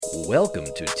Welcome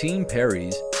to Team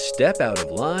Perry's Step Out of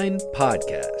Line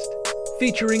podcast,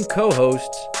 featuring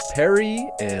co-hosts Perry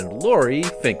and Lori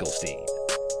Finkelstein.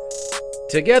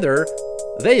 Together,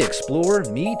 they explore,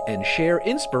 meet, and share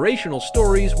inspirational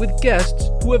stories with guests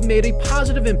who have made a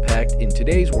positive impact in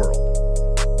today's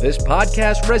world. This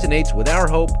podcast resonates with our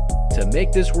hope to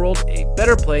make this world a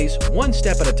better place one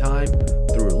step at a time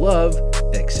through love,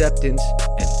 acceptance,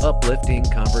 and uplifting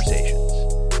conversations.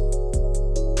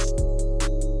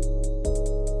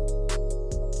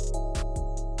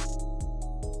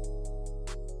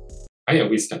 I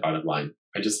always step out of line.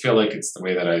 I just feel like it's the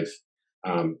way that I've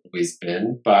always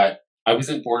been. But I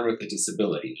wasn't born with a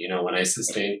disability. You know, when I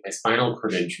sustained my spinal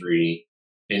cord injury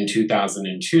in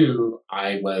 2002,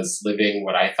 I was living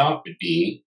what I thought would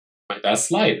be my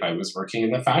best life. I was working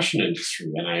in the fashion industry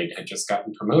and I had just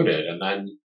gotten promoted. And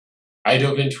then I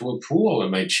dove into a pool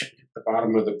and my chin hit the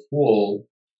bottom of the pool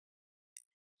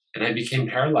and I became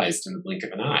paralyzed in the blink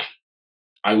of an eye.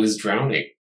 I was drowning.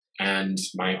 And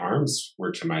my arms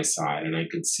were to my side, and I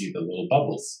could see the little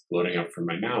bubbles floating up from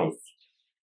my mouth.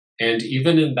 And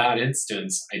even in that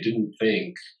instance, I didn't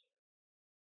think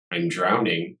I'm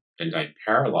drowning and I'm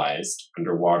paralyzed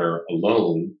underwater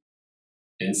alone.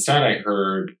 Instead, I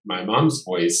heard my mom's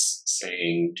voice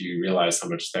saying, "Do you realize how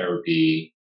much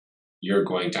therapy you're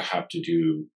going to have to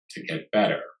do to get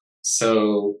better?"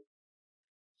 So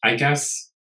I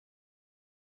guess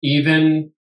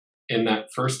even in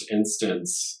that first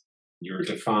instance, you're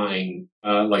defying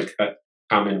like that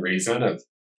common reason of,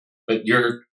 but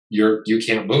you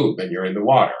can't move and you're in the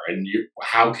water, and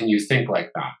how can you think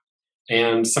like that?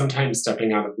 And sometimes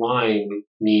stepping out of line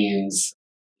means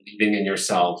believing in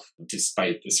yourself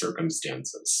despite the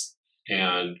circumstances.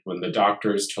 And when the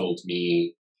doctors told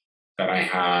me that I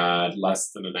had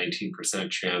less than a 19%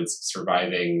 chance of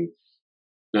surviving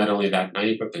not only that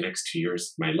night, but the next 2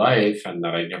 years of my life, and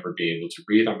that I'd never be able to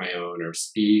breathe on my own or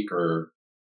speak or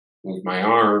move my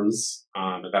arms,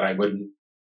 that I wouldn't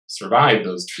survive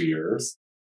those 2 years.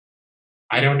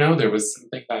 I don't know, there was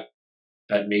something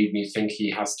that made me think he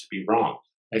has to be wrong.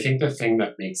 I think the thing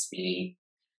that makes me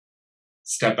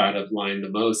step out of line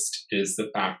the most is the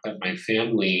fact that my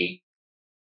family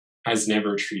has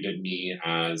never treated me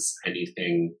as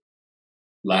anything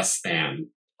less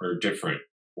than or different,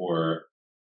 or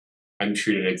I'm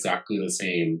treated exactly the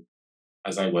same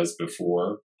as I was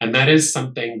before. And that is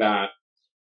something that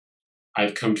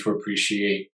I've come to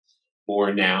appreciate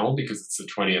more now because it's the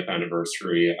 20th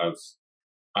anniversary of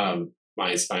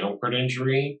my spinal cord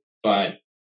injury. But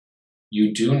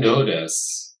you do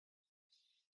notice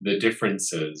the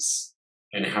differences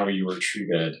in how you are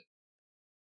treated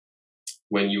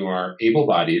when you are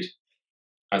able-bodied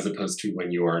as opposed to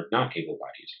when you are not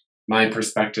able-bodied. My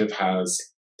perspective has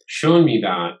shown me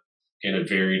that in a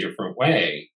very different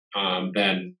way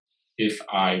than if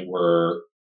I were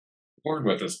born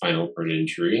with a spinal cord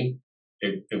injury.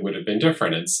 It would have been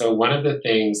different. And so one of the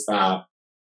things that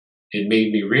it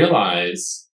made me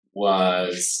realize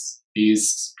was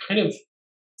these kind of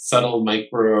subtle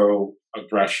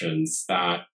microaggressions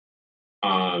that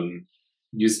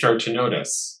you start to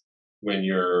notice when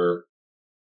you're,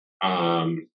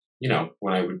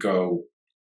 when I would go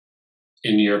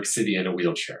in New York City in a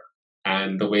wheelchair,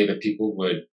 and the way that people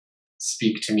would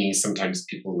speak to me. Sometimes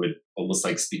people would almost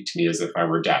like speak to me as if I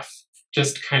were deaf,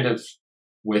 just kind of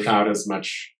without as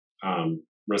much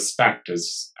respect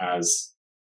as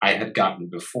I had gotten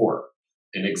before,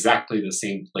 in exactly the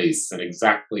same place and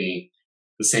exactly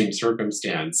the same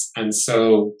circumstance. And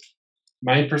so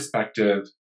my perspective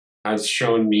has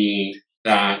shown me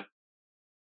that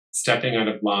stepping out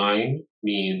of line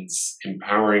means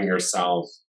empowering yourself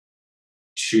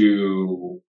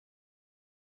to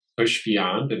push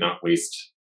beyond and not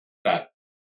waste that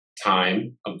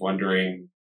time of wondering,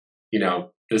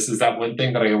 this is that one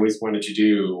thing that I always wanted to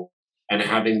do, and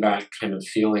having that kind of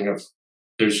feeling of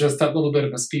there's just that little bit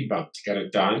of a speed bump to get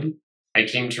it done. I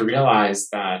came to realize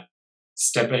that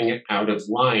stepping out of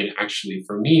line actually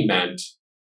for me meant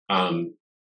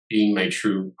being my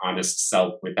true, honest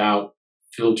self without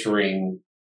filtering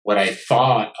what I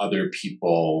thought other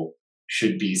people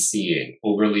should be seeing,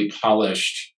 overly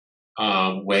polished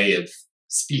way of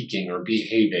speaking or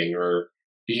behaving or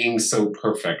being so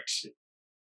perfect.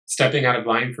 Stepping out of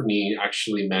line for me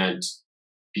actually meant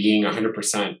being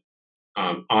 100%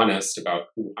 honest about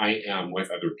who I am with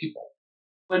other people.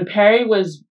 When Perry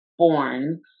was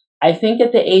born, I think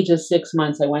at the age of 6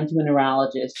 months, I went to a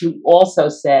neurologist who also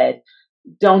said,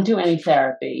 don't do any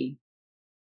therapy.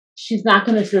 She's not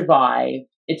going to survive.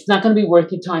 It's not going to be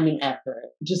worth your time and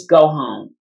effort. Just go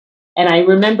home. And I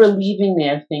remember leaving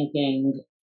there thinking,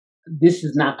 this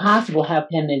is not possible. How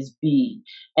can this be?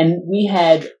 And we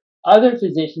had other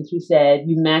physicians who said,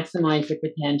 you maximize your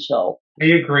potential. I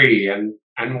agree.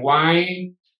 And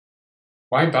why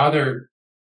bother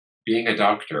being a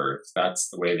doctor if that's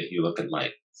the way that you look at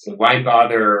life? So why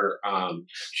bother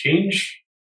change?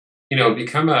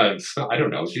 Become I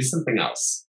don't know, do something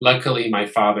else. Luckily, my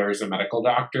father is a medical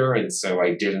doctor, and so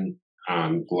I didn't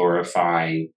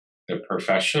glorify the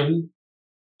profession.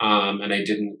 And I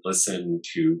didn't listen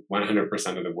to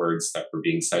 100% of the words that were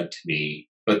being said to me.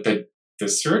 But the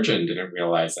surgeon didn't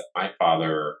realize that my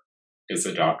father is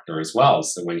a doctor as well.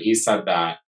 So when he said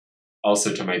that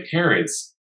also to my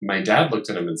parents, my dad looked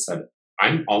at him and said,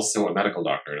 I'm also a medical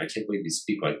doctor, and I can't believe you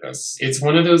speak like this. It's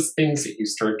one of those things that you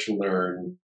start to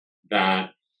learn that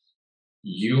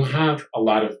you have a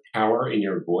lot of power in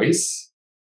your voice,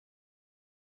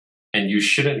 and you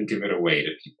shouldn't give it away to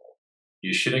people.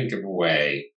 You shouldn't give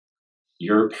away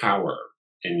your power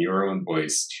in your own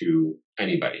voice to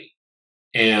anybody.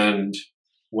 And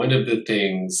one of the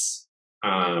things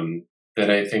that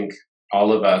I think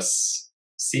all of us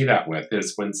see that with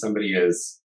is when somebody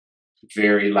is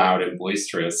very loud and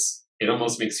boisterous, it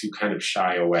almost makes you kind of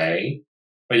shy away,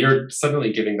 but you're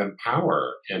suddenly giving them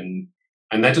power. And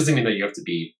that doesn't mean that you have to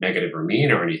be negative or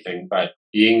mean or anything, but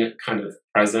being kind of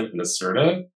present and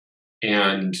assertive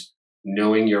and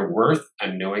knowing your worth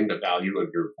and knowing the value of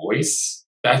your voice,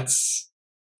 that's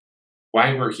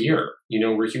why we're here.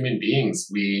 We're human beings.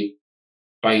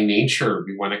 By nature,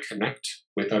 we want to connect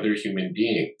with other human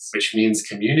beings, which means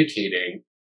communicating,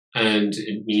 and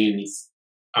it means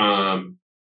kind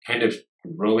of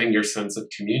growing your sense of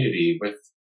community with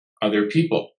other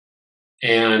people.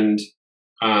 And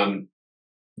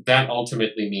that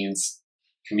ultimately means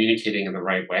communicating in the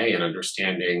right way and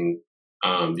understanding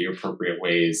the appropriate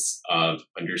ways of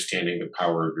understanding the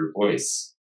power of your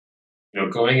voice.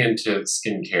 Going into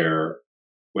skincare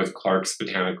with Clark's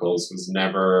Botanicals was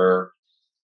never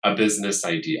a business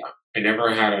idea. I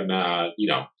never had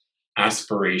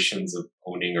aspirations of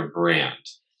owning a brand.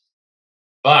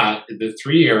 But the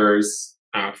 3 years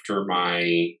after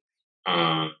my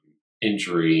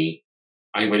injury,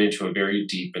 I went into a very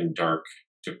deep and dark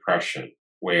depression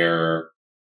where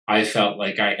I felt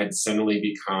like I had suddenly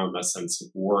become a sense of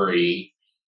worry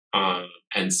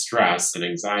and stress and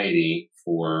anxiety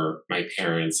for my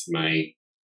parents and my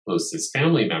closest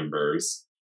family members.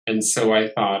 And so I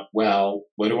thought, well,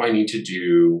 what do I need to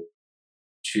do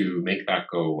to make that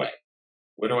go away?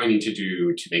 What do I need to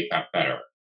do to make that better?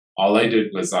 All I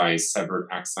did was I severed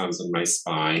axons in my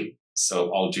spine.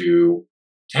 So I'll do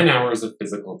 10 hours of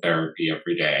physical therapy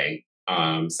every day,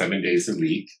 7 days a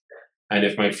week. And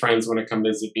if my friends want to come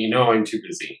visit me, no, I'm too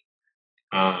busy.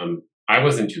 I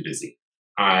wasn't too busy.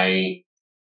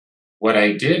 What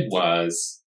I did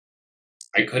was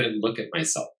I couldn't look at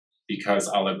myself because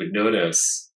all I would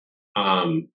notice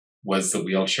was the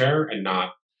wheelchair and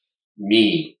not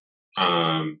me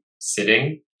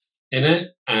sitting in it.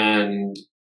 And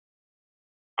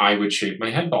I would shave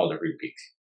my head bald every week.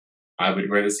 I would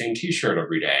wear the same t-shirt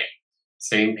every day,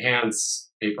 same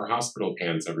pants, paper hospital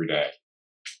pants every day.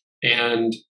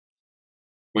 And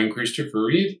when Christopher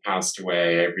Reeve passed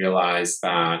away, I realized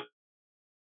that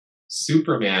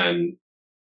Superman,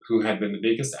 who had been the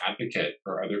biggest advocate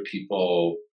for other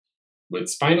people with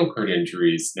spinal cord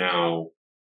injuries, now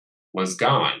was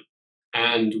gone.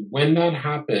 And when that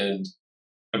happened,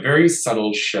 a very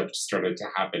subtle shift started to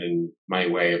happen in my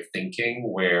way of thinking,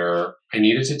 where I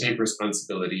needed to take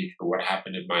responsibility for what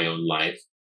happened in my own life.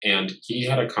 And he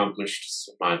had accomplished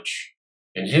so much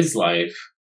in his life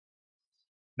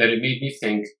that it made me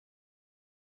think,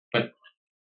 but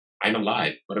I'm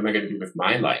alive. What am I going to do with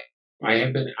my life? I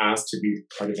have been asked to be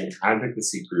part of an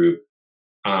advocacy group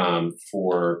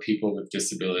for people with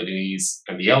disabilities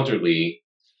and the elderly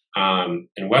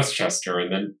in Westchester.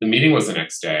 And then the meeting was the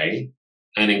next day.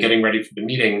 And in getting ready for the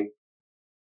meeting,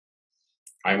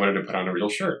 I wanted to put on a real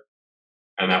shirt.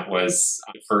 And that was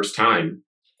the first time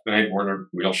that I'd worn a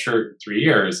real shirt in 3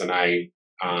 years. And I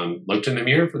looked in the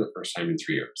mirror for the first time in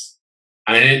 3 years.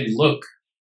 And I didn't look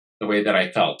the way that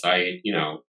I felt.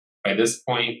 By this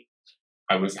point,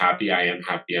 I was happy. I am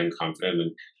happy and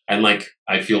confident. And like,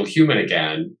 I feel human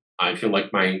again. I feel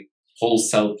like my whole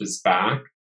self is back.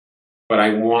 But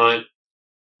I want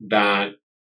that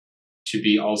to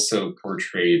be also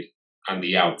portrayed on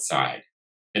the outside.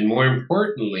 And more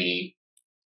importantly,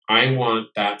 I want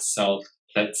that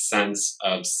sense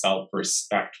of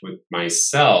self-respect with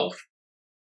myself,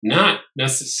 not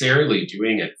necessarily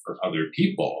doing it for other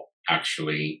people,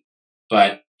 actually.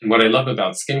 But what I love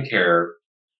about skincare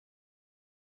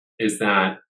is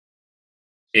that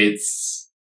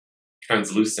it's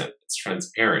translucent. it's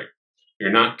transparent.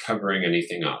 You're not covering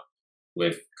anything up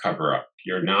with cover up.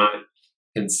 You're not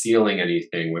concealing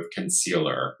anything with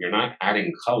concealer. You're not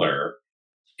adding color.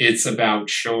 It's about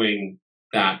showing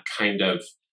that kind of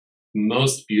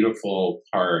most beautiful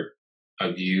part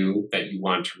of you that you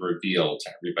want to reveal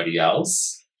to everybody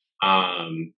else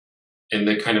in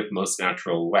the kind of most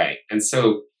natural way. And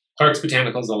so Clark's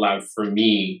Botanicals allowed for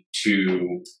me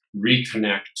to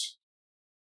reconnect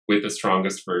with the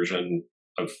strongest version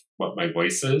of what my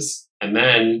voice is. And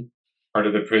then part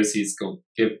of the proceeds go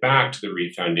give back to the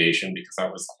Reed Foundation, because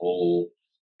that was the whole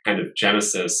kind of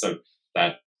genesis of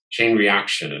that chain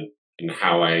reaction and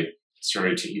how I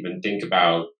started to even think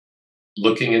about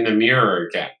looking in the mirror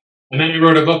again. And then I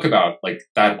wrote a book about like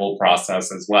that whole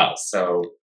process as well. So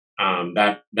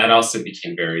that also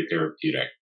became very therapeutic.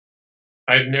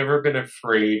 I've never been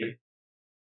afraid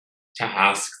to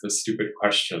ask the stupid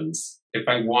questions. If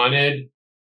I wanted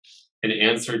an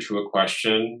answer to a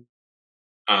question,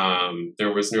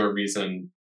 there was no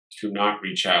reason to not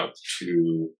reach out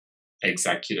to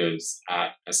executives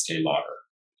at Estee Lauder.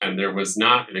 And there was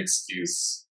not an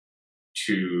excuse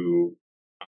to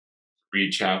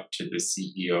reach out to the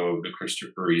CEO of the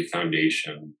Christopher Reeve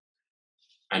Foundation.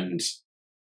 And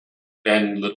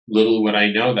then little would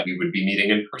I know that we would be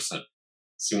meeting in person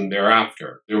soon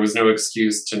thereafter. There was no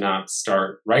excuse to not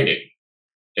start writing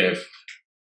if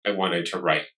I wanted to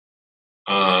write.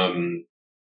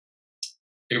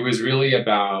 It was really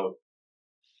about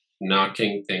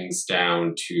knocking things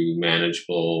down to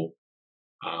manageable,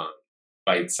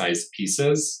 bite-sized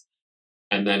pieces.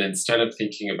 And then instead of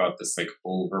thinking about this like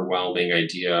overwhelming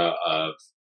idea of,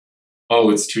 oh,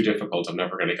 it's too difficult, I'm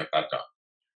never going to get that done.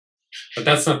 But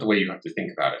that's not the way you have to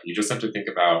think about it. You just have to think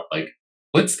about like,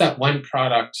 what's that one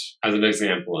product, as an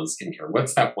example in skincare,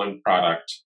 what's that one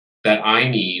product that I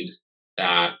need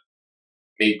that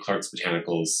made Clark's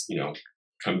Botanicals,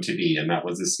 come to be? And that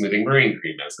was a smoothing marine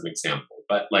cream as an example.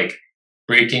 But like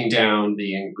breaking down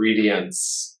the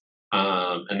ingredients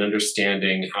and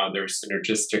understanding how they're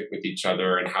synergistic with each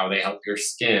other and how they help your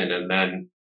skin, and then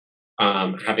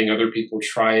having other people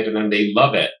try it and then they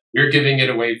love it. You're giving it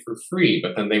away for free,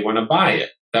 but then they want to buy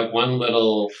it. That one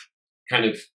little kind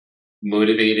of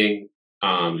motivating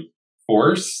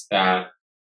force that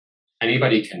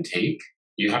anybody can take,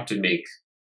 you have to make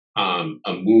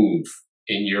a move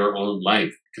in your own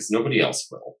life, because nobody else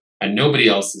will. And nobody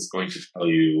else is going to tell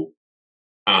you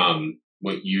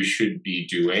what you should be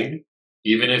doing.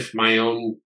 Even if my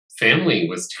own family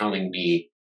was telling me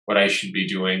what I should be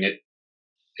doing,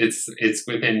 it's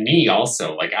within me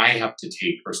also. Like I have to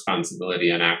take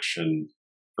responsibility and action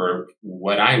for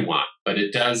what I want, but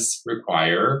it does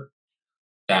require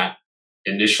that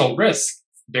initial risk.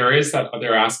 There is that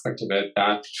other aspect of it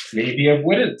that maybe it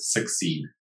wouldn't succeed,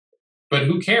 but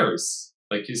who cares?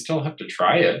 Like you still have to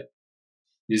try it.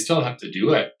 You still have to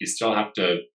do it. You still have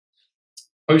to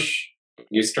push.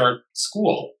 You start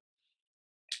school.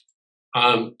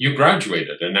 You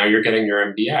graduated and now you're getting your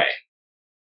MBA,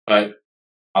 but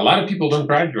a lot of people don't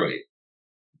graduate.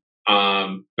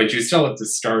 But you still have to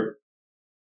start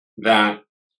that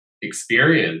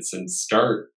experience and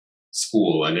start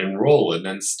school and enroll and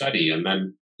then study. And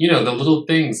then, the little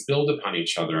things build upon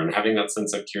each other, and having that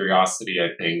sense of curiosity, I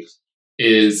think,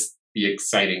 is the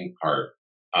exciting part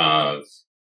of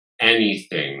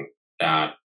anything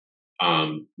that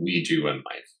we do in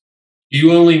life.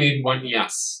 You only need one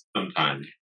yes sometimes.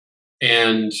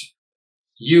 And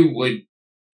you would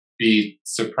be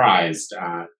surprised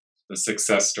at the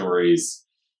success stories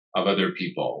of other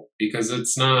people, because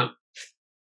it's not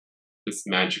this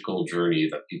magical journey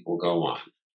that people go on.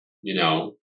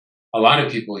 A lot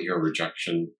of people hear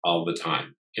rejection all the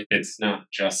time. It's not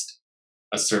just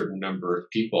a certain number of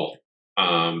people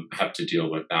have to deal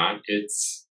with that.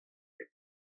 It's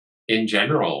in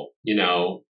general,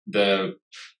 the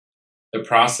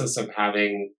process of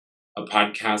having a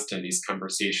podcast and these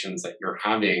conversations that you're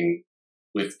having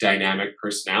with dynamic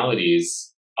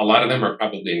personalities, a lot of them are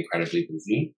probably incredibly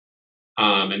busy.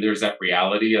 And there's that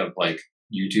reality of like,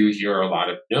 you do hear a lot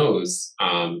of no's,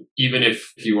 even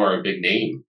if you are a big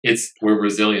name. It's where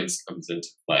resilience comes into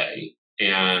play.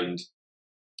 And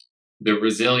the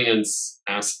resilience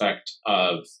aspect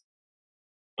of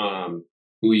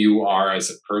who you are as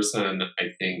a person, I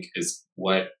think, is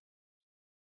what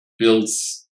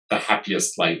builds the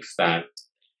happiest life that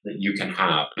you can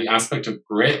have. The aspect of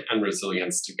grit and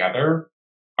resilience together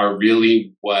are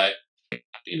really what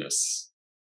happiness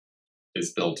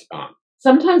is built upon.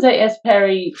 Sometimes I ask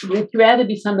Perry, would you rather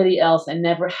be somebody else and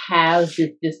never have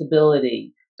this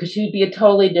disability? Because she'd be a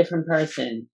totally different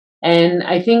person. And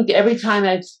I think every time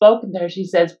I've spoken to her, she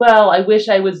says, well, I wish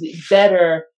I was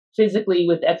better physically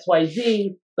with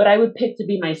XYZ, but I would pick to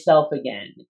be myself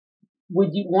again. Would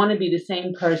you want to be the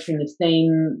same person, the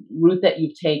same route that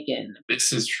you've taken?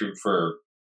 This is true for,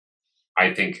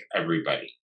 I think,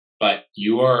 everybody. But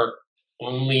you are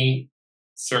only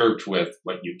served with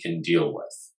what you can deal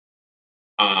with.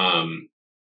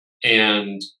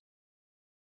 And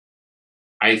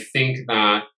I think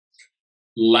that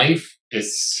life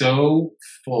is so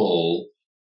full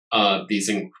of these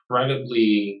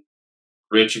incredibly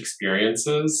rich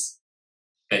experiences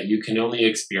that you can only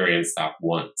experience that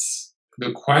once.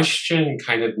 The question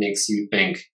kind of makes you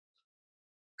think,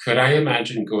 could I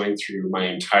imagine going through my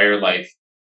entire life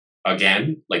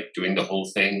again, like doing the whole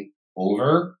thing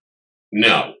over?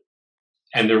 No.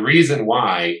 And the reason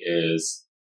why is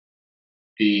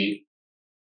the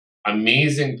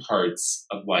amazing parts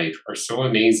of life are so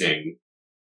amazing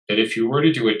that if you were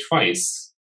to do it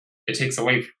twice, it takes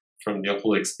away from the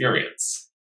whole experience.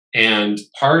 And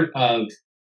part of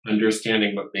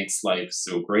understanding what makes life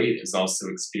so great is also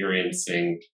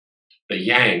experiencing the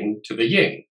yang to the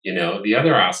yin, the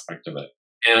other aspect of it.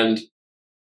 And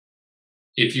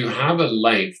if you have a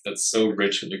life that's so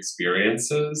rich of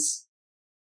experiences,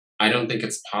 I don't think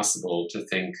it's possible to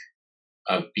think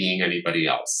of being anybody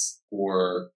else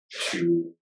or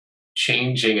to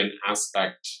changing an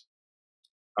aspect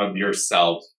of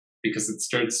yourself, because it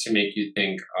starts to make you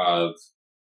think of,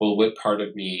 well, what part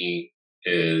of me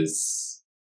is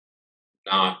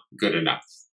not good enough?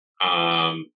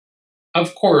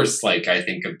 Of course, like I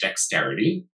think of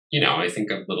dexterity, I think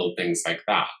of little things like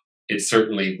that. It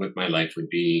certainly with my life would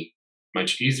be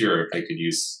much easier if I could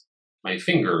use my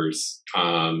fingers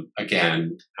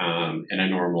again in a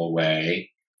normal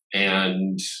way.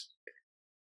 And,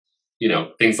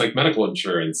 things like medical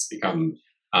insurance become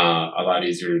a lot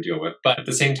easier to deal with. But at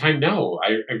the same time, no,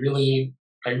 I really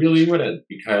wouldn't,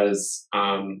 because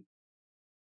I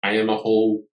am a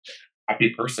whole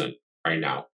happy person right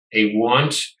now. I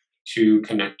want to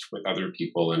connect with other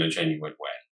people in a genuine way.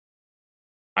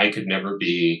 I could never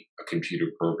be a computer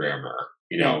programmer.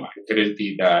 I couldn't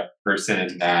be that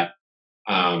person that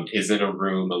is in a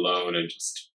room alone and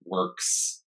just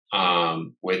works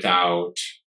without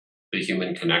the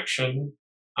human connection.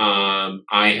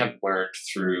 I have learned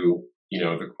through,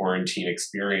 the quarantine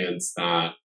experience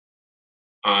that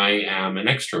I am an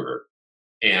extrovert,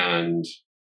 and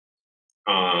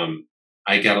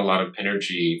I get a lot of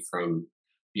energy from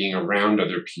being around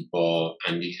other people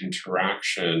and the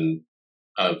interaction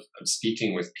of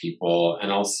speaking with people.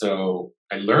 And also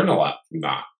I learn a lot from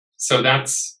that. So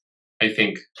that's, I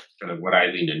think, kind of what I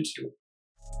lean into.